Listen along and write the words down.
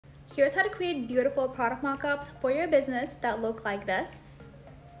Here's how to create beautiful product mockups for your business that look like this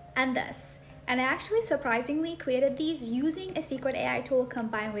and this. And I actually surprisingly created these using a secret AI tool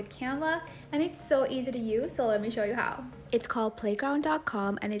combined with Canva, and it's so easy to use, so let me show you how. It's called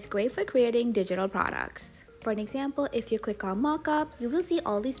playground.com and it's great for creating digital products. For an example, if you click on Mockups, you will see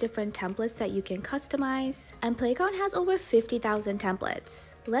all these different templates that you can customize. And Playground has over 50,000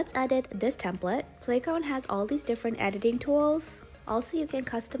 templates. Let's edit this template. Playground has all these different editing tools. Also, you can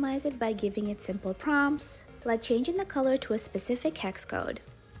customize it by giving it simple prompts, like changing the color to a specific hex code.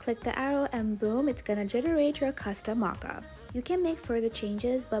 Click the arrow and boom, it's gonna generate your custom mockup. You can make further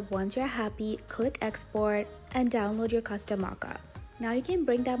changes, but once you're happy, click export and download your custom mockup. Now you can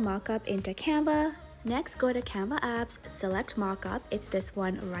bring that mockup into Canva. Next, go to Canva apps, select mockup, it's this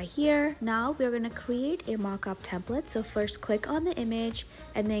one right here. Now we're gonna create a mockup template. So first click on the image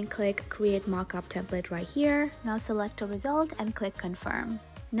and then click create mockup template right here. Now select a result and click confirm.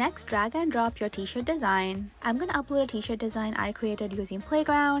 Next, drag and drop your t-shirt design. I'm gonna upload a t-shirt design I created using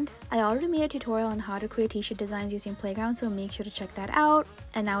Playground. I already made a tutorial on how to create t-shirt designs using Playground, so make sure to check that out.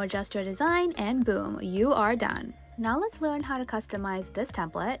 And now adjust your design and boom, you are done. Now let's learn how to customize this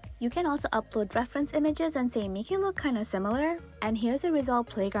template. You can also upload reference images and say make it look kind of similar. And here's the result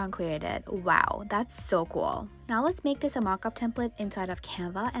Playground created. Wow, that's so cool. Now let's make this a mockup template inside of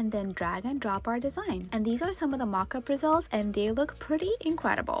Canva and then drag and drop our design. And these are some of the mockup results and they look pretty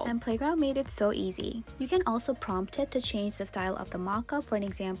incredible. And Playground made it so easy. You can also prompt it to change the style of the mockup. For an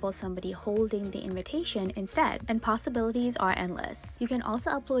example, somebody holding the invitation instead. And possibilities are endless. You can also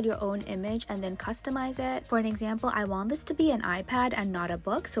upload your own image and then customize it. For an example, I want this to be an iPad and not a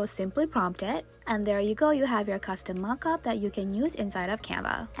book, so simply prompt it. And there you go, you have your custom mockup that you can use inside of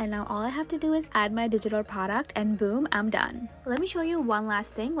Canva. And now all I have to do is add my digital product and boom, I'm done. Let me show you one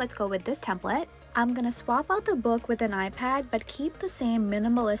last thing. Let's go with this template. I'm gonna swap out the book with an iPad but keep the same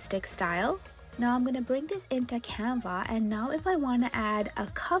minimalistic style. Now I'm gonna bring this into Canva, and now if I want to add a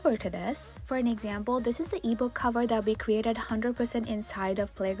cover to this, for an example, this is the ebook cover that we created 100% inside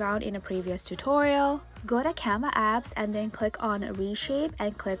of Playground in a previous tutorial. Go to Canva apps and then click on reshape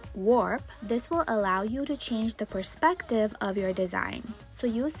and click warp. This will allow you to change the perspective of your design. So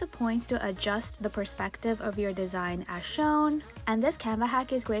use the points to adjust the perspective of your design as shown. And this Canva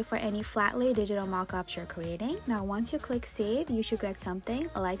hack is great for any flat lay digital mockups you're creating. Now once you click save, you should get something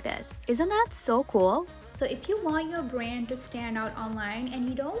like this. Isn't that so cool? So if you want your brand to stand out online and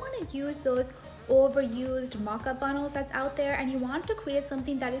you don't want to use those overused mockup bundles that's out there, and you want to create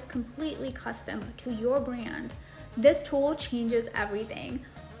something that is completely custom to your brand, this tool changes everything.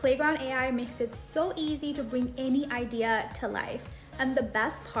 Playground AI makes it so easy to bring any idea to life. And the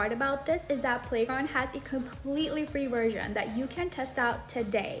best part about this is that Playground has a completely free version that you can test out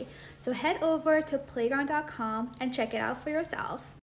today. So head over to playground.com and check it out for yourself.